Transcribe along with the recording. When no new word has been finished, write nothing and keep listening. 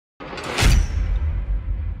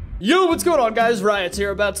Yo, what's going on, guys? Riot's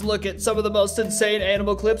here, about to look at some of the most insane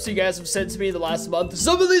animal clips you guys have sent to me the last month.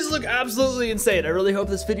 Some of these look absolutely insane. I really hope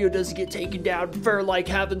this video doesn't get taken down for, like,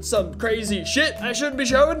 having some crazy shit I shouldn't be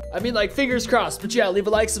showing. I mean, like, fingers crossed. But yeah, leave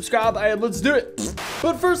a like, subscribe, and let's do it.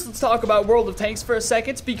 But first, let's talk about World of Tanks for a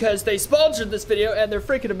second, because they sponsored this video, and they're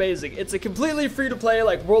freaking amazing. It's a completely free-to-play,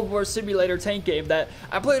 like, World War Simulator tank game that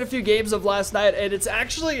I played a few games of last night, and it's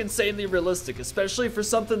actually insanely realistic, especially for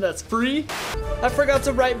something that's free. I forgot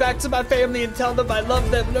to write back to my family and tell them I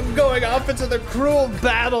love them, and I'm going off into the cruel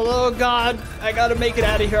battle. Oh god, I gotta make it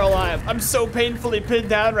out of here alive. I'm so painfully pinned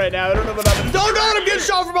down right now. I don't know what I'm doing. Oh god, I'm getting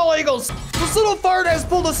shot from all angles. This little fart has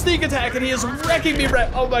pulled a sneak attack and he is wrecking me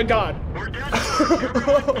right. Oh my god.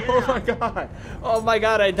 Oh my god. Oh my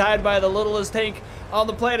god, I died by the littlest tank on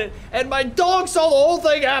the planet, and my dog saw the whole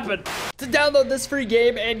thing happen. To download this free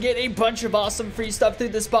game and get a bunch of awesome free stuff through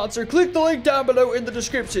the sponsor, click the link down below in the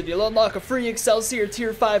description. You'll unlock a free Excelsior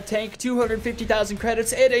Tier 5 tank, 250,000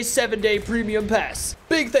 credits, and a 7-day premium pass.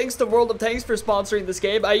 Big thanks to World of Tanks for sponsoring this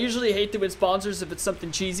game. I usually hate doing sponsors if it's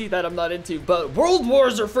something cheesy that I'm not into, but World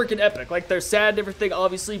Wars are freaking epic. Like, they're sad and everything,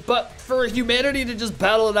 obviously, but for humanity to just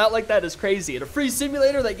battle it out like that is crazy. And a free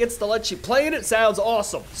simulator that gets to let you play in it sounds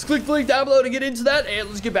awesome. Just click the link down below to get into that, and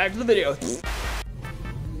let's get back to the video.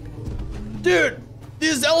 Dude,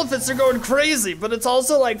 these elephants are going crazy, but it's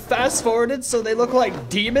also like fast forwarded, so they look like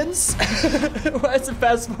demons. Why is it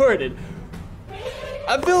fast forwarded?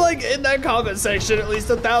 I feel like in that comment section, at least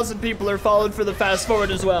 1,000 people are followed for the fast forward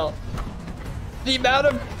as well. The amount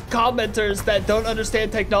of commenters that don't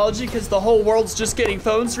understand technology because the whole world's just getting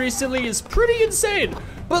phones recently is pretty insane.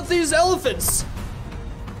 But these elephants,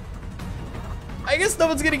 I guess no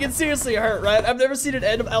one's gonna get seriously hurt, right? I've never seen an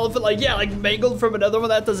elephant like mangled from another one.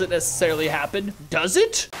 That doesn't necessarily happen, does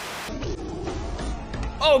it?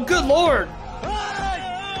 Oh, good lord.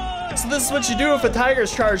 So this is what you do if a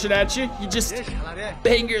tiger's charging at you. You just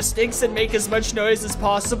bang your sticks and make as much noise as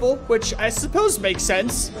possible, which I suppose makes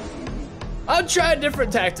sense. I'll try a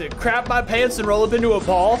different tactic. Crap my pants and roll up into a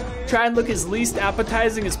ball. Try and look as least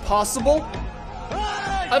appetizing as possible.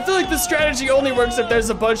 I feel like this strategy only works if there's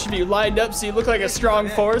a bunch of you lined up so you look like a strong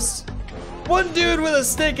force. One dude with a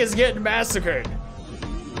stick is getting massacred.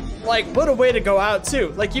 Like, what a way to go out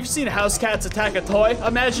too. Like, you've seen house cats attack a toy.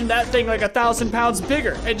 Imagine that thing like 1,000 pounds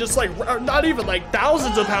bigger, and just like, not even like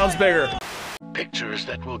thousands of pounds bigger. Pictures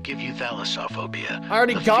that will give you thalassophobia. I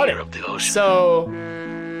already got it. Of the ocean. So,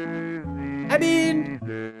 I mean,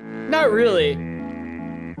 not really.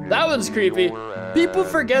 That one's creepy. People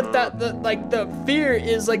forget that the fear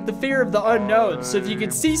is like the fear of the unknown. So if you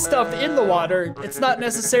can see stuff in the water, it's not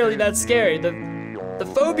necessarily that scary. The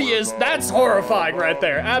phobia is, that's horrifying right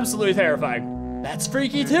there. Absolutely terrifying. That's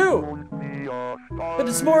freaky too. But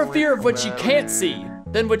it's more a fear of what you can't see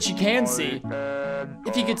than what you can see.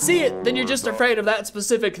 If you could see it, then you're just afraid of that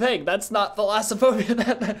specific thing. That's not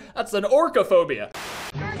thalassophobia, that's an orcophobia.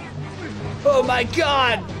 Oh my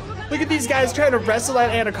god! Look at these guys trying to wrestle that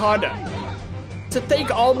anaconda. To think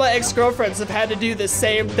all my ex-girlfriends have had to do the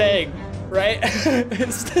same thing, right?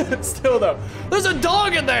 Still though, there's a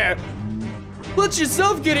dog in there! Let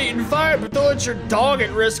yourself get eaten fire, but don't let your dog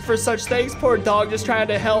at risk for such things. Poor dog just trying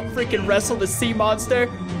to help freaking wrestle the sea monster.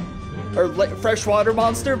 Or freshwater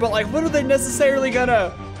monster, but like, what are they necessarily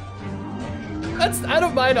gonna... I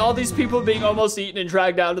don't mind all these people being almost eaten and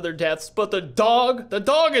dragged down to their deaths, but the dog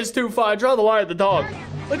is too far. Draw the line at the dog.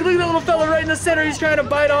 Look at that little fella right in the center. He's trying to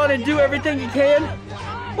bite on and do everything he can.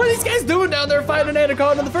 What are these guys doing down there fighting an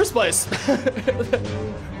anaconda in the first place?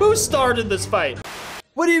 Who started this fight?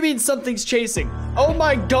 What do you mean something's chasing? Oh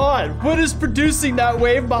my god, what is producing that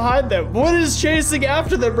wave behind them? What is chasing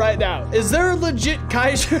after them right now? Is there a legit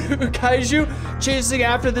kaiju chasing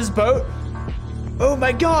after this boat? Oh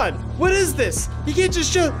my god, what is this? You can't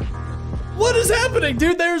just show... What is happening,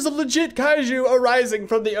 dude? There's a legit kaiju arising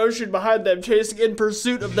from the ocean behind them, chasing in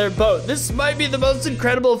pursuit of their boat. This might be the most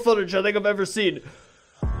incredible footage I think I've ever seen.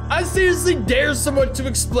 I seriously dare someone to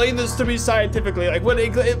explain this to me scientifically. Like, what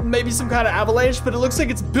it may be some kind of avalanche, but it looks like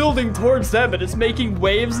it's building towards them and it's making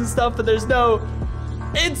waves and stuff, and there's no...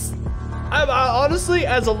 I honestly,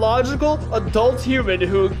 as a logical adult human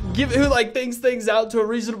who like thinks things out to a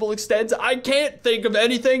reasonable extent, I can't think of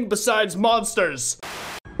anything besides monsters.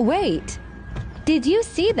 Wait, did you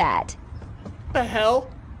see that? The hell?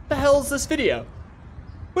 The hell is this video?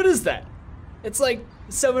 What is that? It's like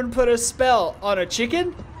someone put a spell on a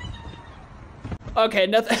chicken? Okay,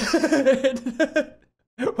 nothing.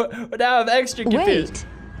 Now I'm extra confused.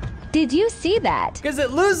 Wait, did you see that? Because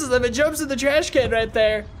it loses them, it jumps in the trash can right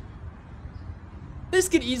there. This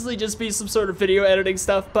could easily just be some sort of video editing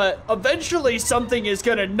stuff, but eventually something is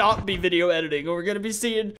gonna not be video editing, and we're gonna be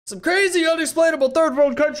seeing some crazy, unexplainable third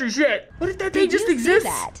world country shit. What if that thing just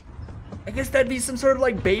exists? I guess that'd be some sort of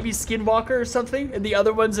like baby skinwalker or something, and the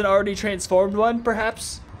other one's an already transformed one,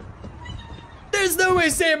 perhaps? There's no way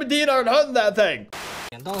Sam and Dean aren't hunting that thing.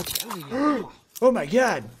 Oh my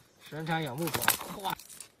god.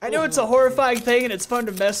 I know it's a horrifying thing and it's fun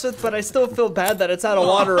to mess with, but I still feel bad that it's out of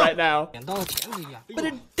water right now. But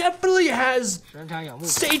it definitely has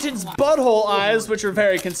Satan's butthole eyes, which are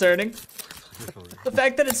very concerning. The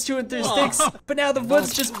fact that it's chewing through sticks, but now the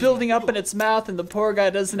wood's just building up in its mouth and the poor guy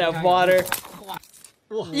doesn't have water.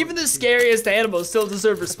 Even the scariest animals still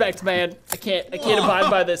deserve respect, man. I can't abide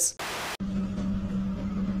by this.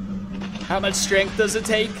 How much strength does it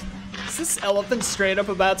take? Is this elephant straight up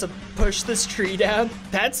about to push this tree down?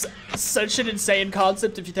 That's such an insane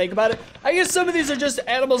concept if you think about it. I guess some of these are just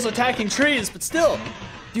animals attacking trees, but still.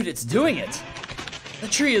 Dude, it's doing it. The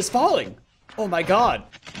tree is falling. Oh my god.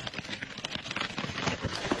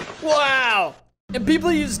 Wow. And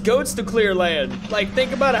people use goats to clear land. Like,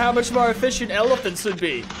 think about how much more efficient elephants would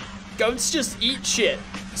be. Goats just eat shit.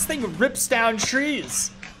 This thing rips down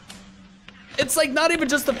trees. It's like not even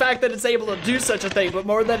just the fact that it's able to do such a thing, but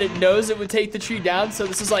more that it knows it would take the tree down. So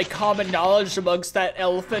this is like common knowledge amongst that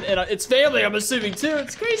elephant and its family, I'm assuming too.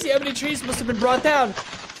 It's crazy how many trees must have been brought down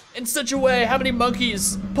in such a way. How many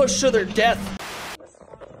monkeys pushed to their death?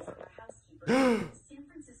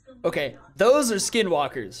 Okay, those are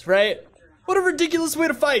skinwalkers, right? What a ridiculous way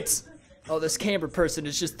to fight. Oh, this camera person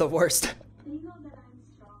is just the worst.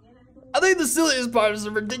 I think the silliest part is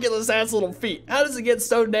the ridiculous ass little feet. How does it get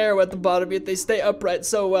so narrow at the bottom yet they stay upright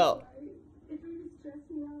so well?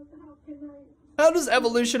 How does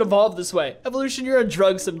evolution evolve this way? Evolution, you're on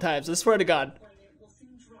drugs sometimes, I swear to God.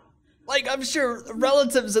 Like, I'm sure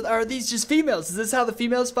relatives, are these just females? Is this how the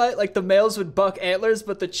females fight? Like the males would buck antlers,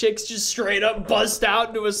 but the chicks just straight up bust out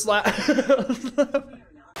into a slap.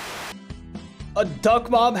 A duck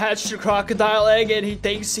mom hatched a crocodile egg and he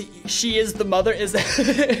thinks she is the mother. Is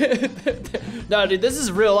that? No, dude, this is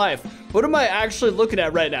real life. What am I actually looking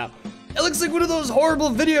at right now? It looks like one of those horrible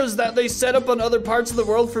videos that they set up on other parts of the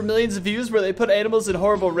world for millions of views where they put animals in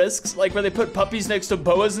horrible risks, like where they put puppies next to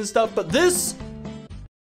boas and stuff. But this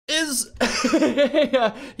is,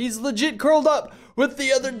 he's legit curled up with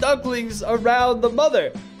the other ducklings around the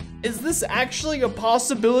mother. Is this actually a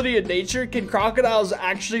possibility in nature? Can crocodiles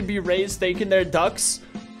actually be raised thinking they're ducks?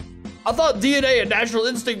 I thought DNA and natural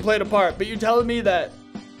instinct played a part, but you're telling me that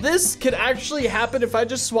this could actually happen if I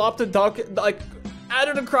just swapped a duck, like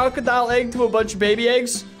added a crocodile egg to a bunch of baby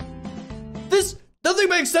eggs? Nothing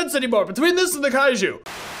makes sense anymore between this and the Kaiju.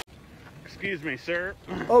 Excuse me, sir.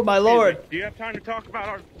 Oh my lord. Do you have time to talk about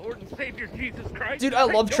our Lord and Savior Jesus Christ? Dude, I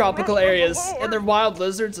love tropical areas and their wild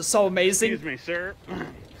lizards are so amazing. Excuse me, sir.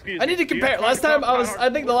 I need to compare. Last time I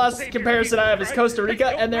think the last comparison I have is Costa Rica,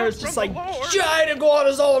 and there's just like giant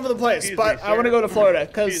iguanas all over the place. But I want to go to Florida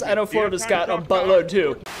because I know Florida's got a buttload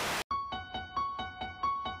too.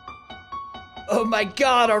 Oh my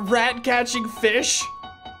god, a rat catching fish?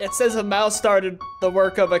 It says a mouse started the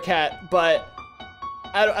work of a cat, but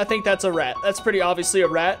I think that's a rat. That's pretty obviously a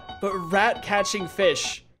rat, but rat catching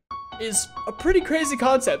fish is a pretty crazy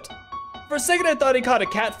concept. For a second, I thought he caught a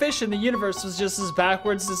catfish and the universe was just as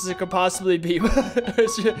backwards as it could possibly be.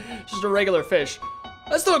 It's just a regular fish.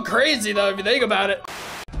 That's still crazy though, if you think about it.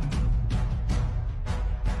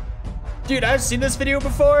 Dude, I've seen this video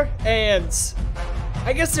before, and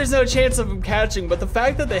I guess there's no chance of him catching, but the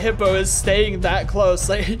fact that the hippo is staying that close,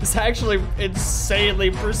 like, it's actually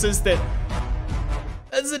insanely persistent.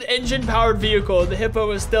 That's an engine-powered vehicle, and the hippo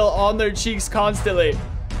is still on their cheeks constantly.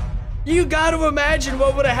 You gotta imagine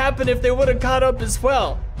what would have happened if they would have caught up as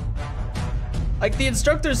well. Like, the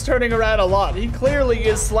instructor's turning around a lot. He clearly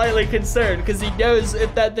is slightly concerned because he knows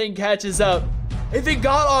if that thing catches up, if it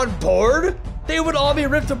got on board, they would all be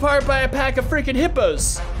ripped apart by a pack of freaking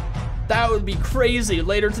hippos. That would be crazy,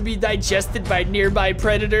 later to be digested by nearby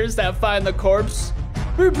predators that find the corpse.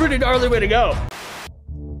 Pretty gnarly way to go.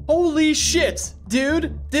 Holy shit,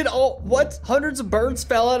 dude. What? Hundreds of birds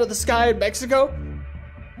fell out of the sky in Mexico?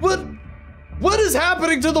 What is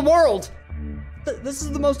happening to the world? This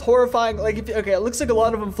is the most horrifying, like, okay, it looks like a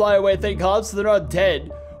lot of them fly away, thank God, so they're not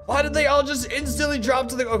dead. Why did they all just instantly drop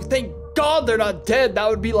to the, oh, thank God they're not dead. That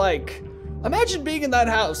would be like, imagine being in that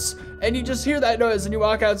house and you just hear that noise and you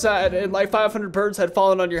walk outside and like 500 birds had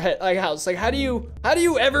fallen on your head, like house. Like, how do you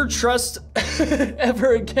ever trust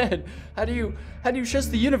ever again? How do you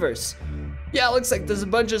trust the universe? Yeah, it looks like there's a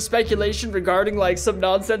bunch of speculation regarding like some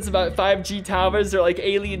nonsense about 5G towers or like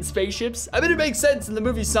alien spaceships. I mean, it makes sense in the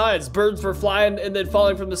movie Signs. Birds were flying and then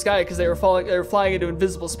falling from the sky because they were flying into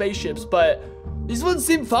invisible spaceships, but these ones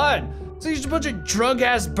seem fine. It's like just a bunch of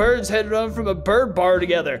drunk-ass birds headed on from a bird bar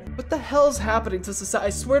together. What the hell's happening to society? I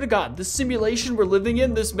swear to God, this simulation we're living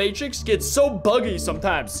in, this matrix, gets so buggy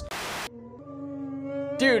sometimes.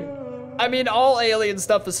 Dude, I mean, all alien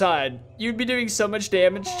stuff aside, you'd be doing so much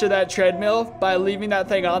damage to that treadmill by leaving that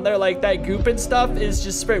thing on there. Like, that goop and stuff is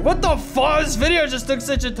just spraying. What the fuck? This video just took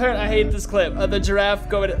such a turn. I hate this clip of the giraffe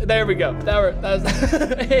going. There we go. That was,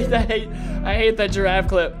 I hate that giraffe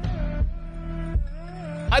clip.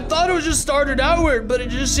 I thought it was just started out weird, but it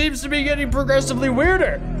just seems to be getting progressively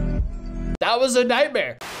weirder. That was a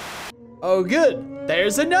nightmare. Oh, good.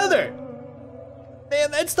 There's another.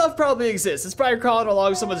 Man, that stuff probably exists. It's probably crawling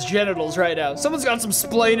along someone's genitals right now. Someone's got some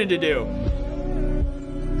splaining to do.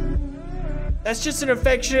 That's just an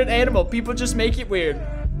affectionate animal. People just make it weird.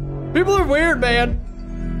 People are weird,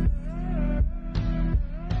 man.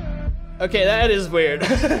 Okay, that is weird.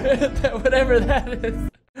 Whatever that is.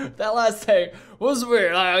 That last thing was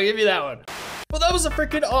weird. I'll give you that one. Well, that was a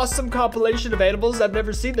freaking awesome compilation of animals. I've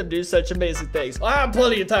never seen them do such amazing things. I have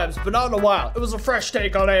plenty of times, but not in a while. It was a fresh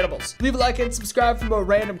take on animals. Leave a like and subscribe for more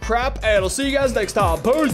random crap, and I'll see you guys next time. Peace.